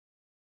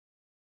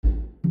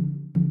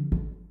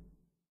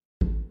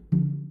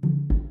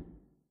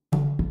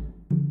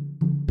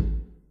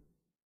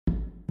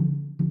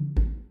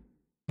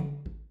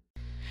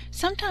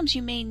Sometimes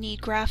you may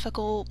need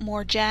graphical,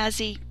 more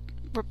jazzy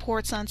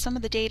reports on some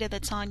of the data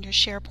that's on your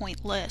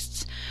SharePoint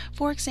lists.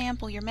 For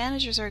example, your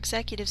managers or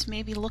executives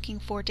may be looking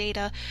for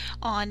data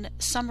on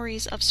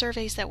summaries of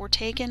surveys that were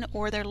taken,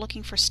 or they're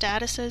looking for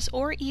statuses,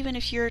 or even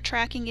if you're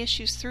tracking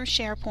issues through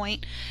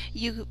SharePoint,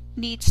 you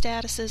need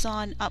statuses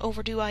on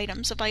overdue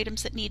items, of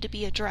items that need to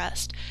be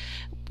addressed.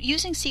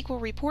 Using SQL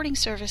reporting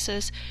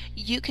services,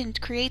 you can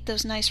create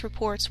those nice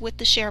reports with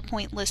the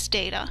SharePoint list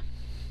data.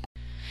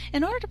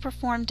 In order to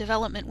perform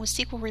development with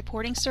SQL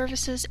reporting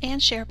services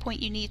and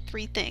SharePoint, you need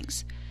three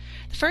things.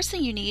 The first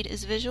thing you need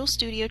is Visual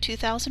Studio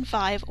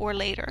 2005 or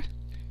later.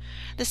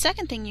 The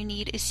second thing you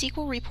need is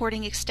SQL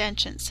reporting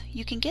extensions.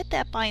 You can get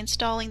that by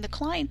installing the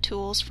client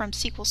tools from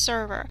SQL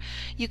Server.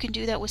 You can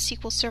do that with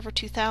SQL Server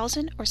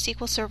 2000 or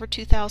SQL Server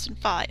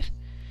 2005.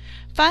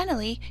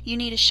 Finally, you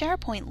need a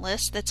SharePoint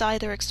list that's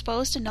either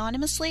exposed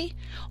anonymously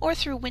or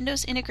through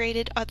Windows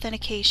Integrated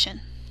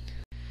Authentication.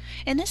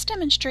 In this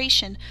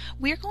demonstration,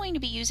 we're going to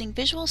be using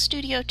Visual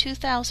Studio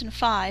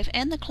 2005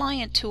 and the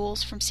client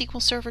tools from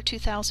SQL Server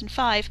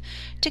 2005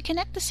 to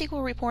connect the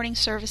SQL reporting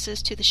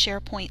services to the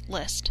SharePoint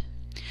list.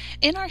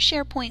 In our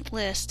SharePoint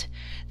list,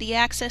 the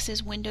access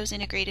is Windows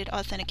Integrated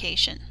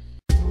Authentication.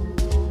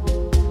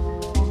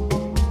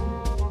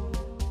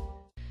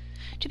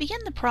 To begin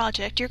the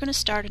project, you're going to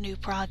start a new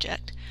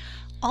project.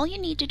 All you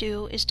need to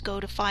do is to go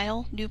to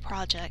File, New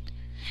Project.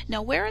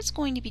 Now, where it's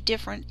going to be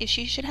different is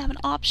you should have an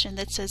option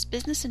that says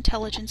Business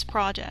Intelligence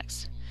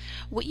Projects.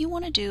 What you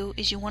want to do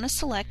is you want to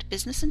select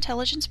Business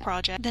Intelligence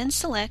Project, then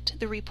select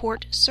the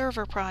Report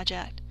Server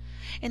Project.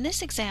 In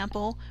this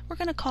example, we're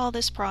going to call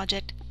this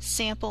project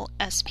Sample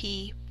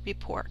SP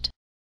Report.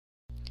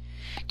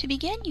 To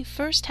begin, you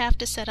first have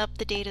to set up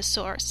the data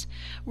source.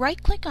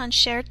 Right-click on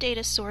Shared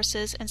Data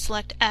Sources and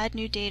select Add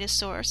New Data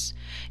Source.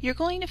 You're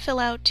going to fill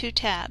out two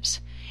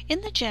tabs.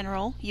 In the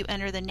General, you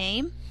enter the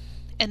name,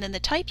 and then the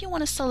type you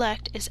want to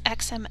select is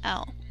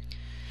XML.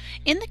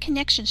 In the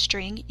connection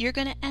string, you're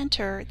going to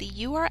enter the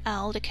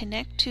URL to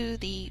connect to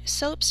the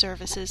SOAP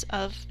services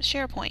of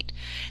SharePoint.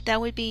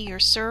 That would be your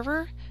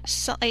server,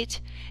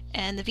 site,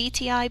 and the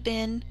VTI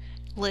bin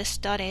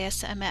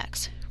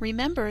list.asmx.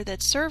 Remember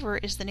that server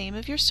is the name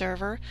of your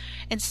server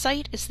and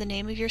site is the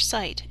name of your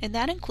site, and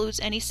that includes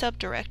any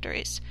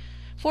subdirectories.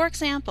 For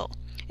example,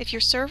 if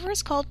your server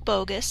is called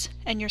bogus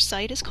and your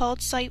site is called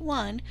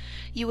site1,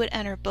 you would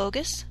enter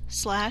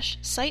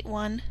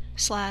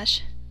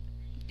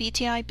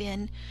bogus/site1/VTI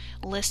bin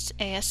lists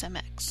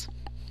ASMX.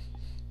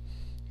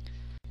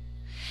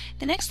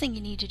 The next thing you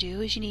need to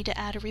do is you need to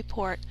add a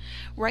report.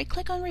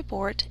 Right-click on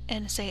Report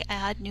and say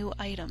Add New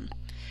Item.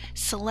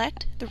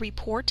 Select the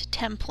report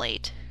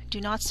template. Do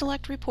not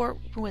select Report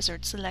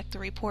Wizard, select the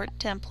report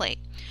template.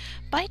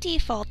 By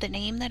default, the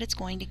name that it's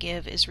going to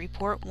give is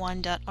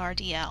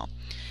report1.rdl.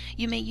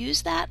 You may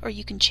use that or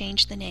you can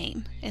change the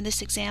name. In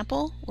this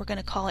example, we're going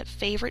to call it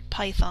Favorite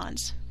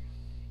Pythons.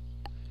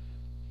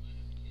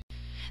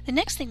 The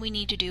next thing we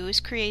need to do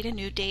is create a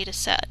new data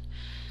set.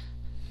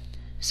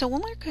 So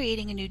when we're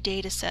creating a new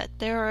data set,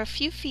 there are a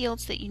few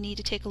fields that you need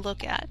to take a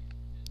look at.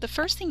 The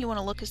first thing you want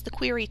to look is the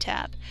Query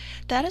tab.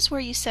 That is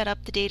where you set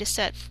up the data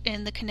set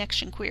in the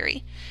connection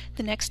query.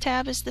 The next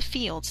tab is the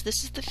Fields.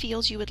 This is the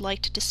fields you would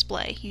like to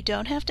display. You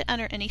don't have to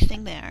enter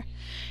anything there.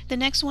 The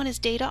next one is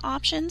Data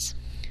Options,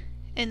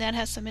 and that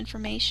has some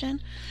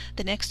information.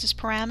 The next is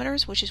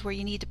Parameters, which is where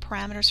you need the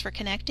parameters for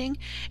connecting,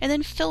 and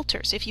then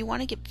Filters, if you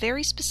want to get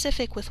very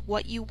specific with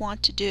what you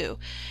want to do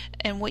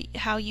and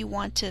how you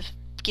want to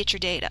get your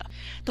data.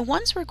 The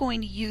ones we're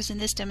going to use in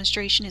this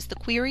demonstration is the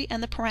query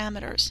and the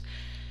parameters.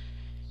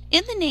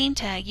 In the name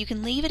tag, you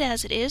can leave it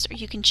as it is or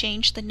you can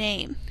change the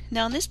name.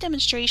 Now in this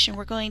demonstration,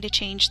 we're going to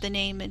change the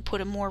name and put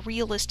a more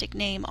realistic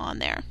name on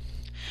there.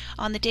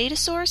 On the data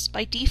source,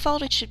 by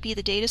default it should be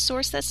the data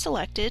source that's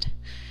selected.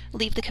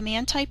 Leave the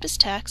command type as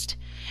text,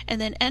 and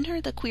then enter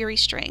the query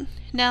string.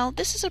 Now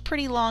this is a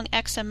pretty long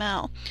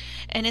XML,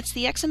 and it's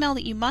the XML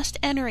that you must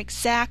enter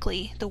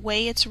exactly the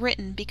way it's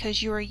written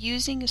because you are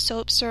using a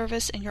SOAP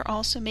service and you're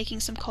also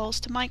making some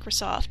calls to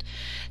Microsoft.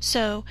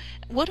 So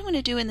what I'm going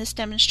to do in this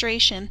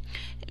demonstration,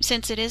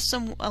 since it is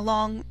a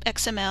long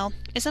XML,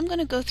 is I'm going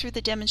to go through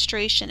the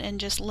demonstration and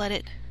just let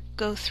it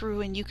go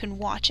through and you can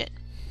watch it.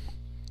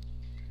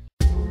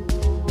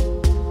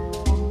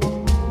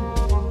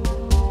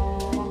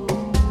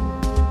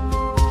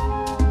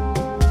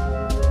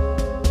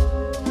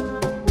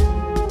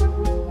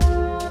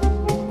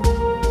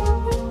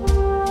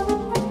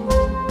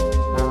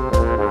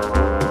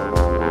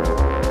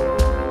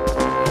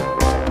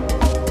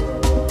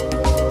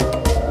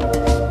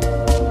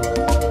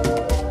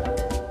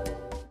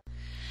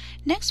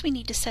 Next, we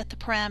need to set the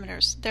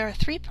parameters. There are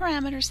three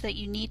parameters that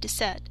you need to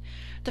set.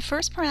 The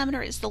first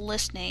parameter is the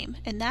list name,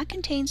 and that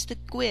contains the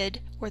GUID,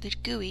 or the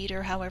GUID,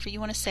 or however you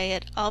want to say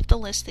it, of the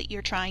list that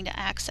you're trying to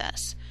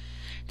access.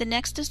 The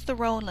next is the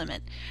row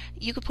limit.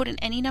 You could put in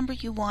any number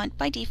you want.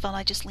 By default,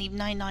 I just leave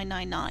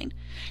 9999.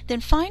 Then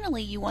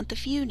finally, you want the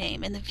view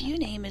name, and the view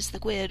name is the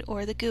GUID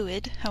or the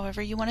GUID,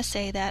 however you want to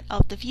say that,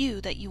 of the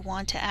view that you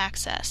want to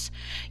access.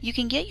 You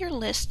can get your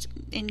list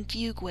in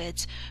view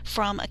GUIDs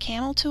from a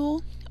camel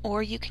tool,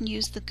 or you can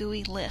use the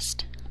GUI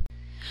list.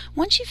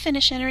 Once you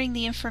finish entering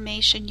the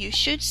information, you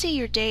should see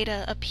your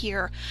data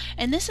appear,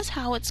 and this is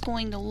how it's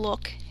going to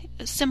look.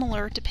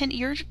 Similar,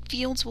 your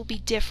fields will be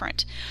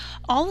different.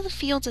 All of the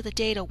fields of the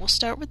data will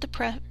start with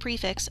the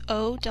prefix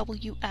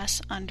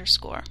OWS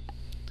underscore.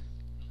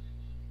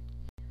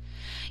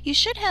 You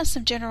should have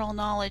some general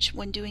knowledge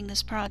when doing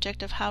this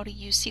project of how to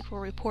use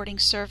SQL reporting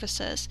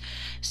services.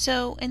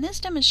 So in this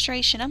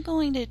demonstration, I'm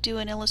going to do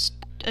an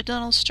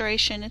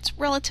illustration, it's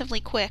relatively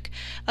quick,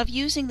 of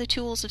using the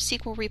tools of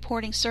SQL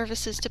reporting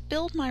services to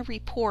build my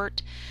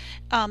report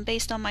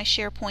based on my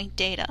SharePoint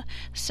data.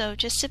 So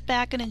just sit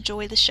back and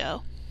enjoy the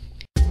show.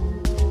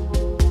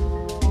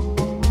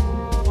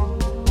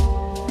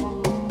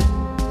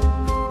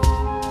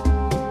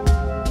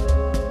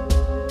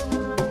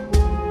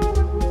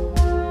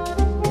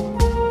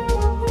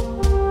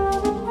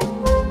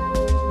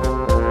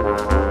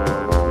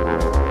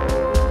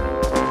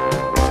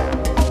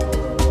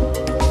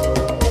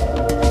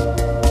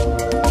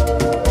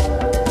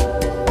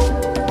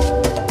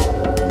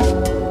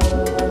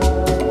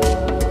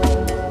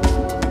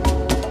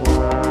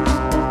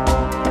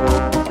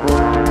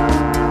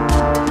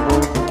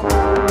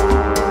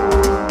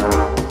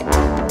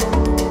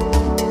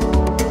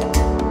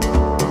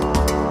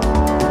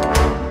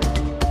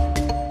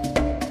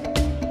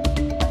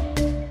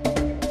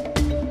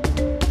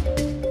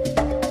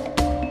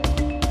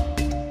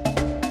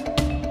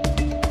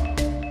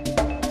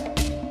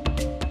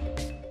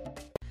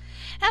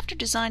 After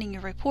designing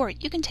your report,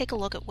 you can take a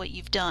look at what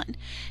you've done.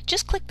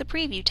 Just click the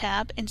Preview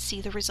tab and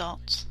see the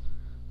results.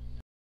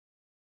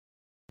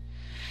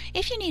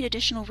 If you need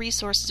additional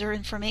resources or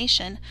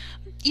information,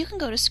 you can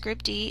go to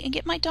Script-D and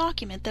get my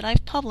document that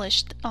I've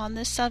published on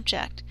this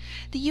subject.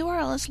 The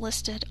URL is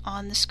listed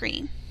on the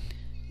screen.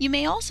 You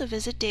may also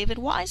visit David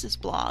Wise's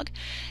blog,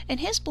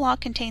 and his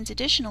blog contains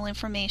additional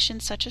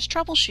information such as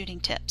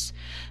troubleshooting tips.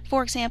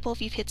 For example,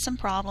 if you've hit some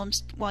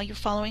problems while you're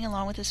following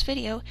along with this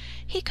video,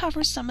 he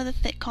covers some of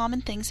the common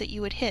things that you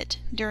would hit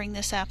during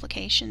this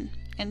application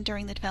and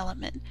during the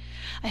development.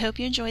 I hope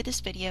you enjoyed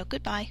this video.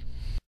 Goodbye.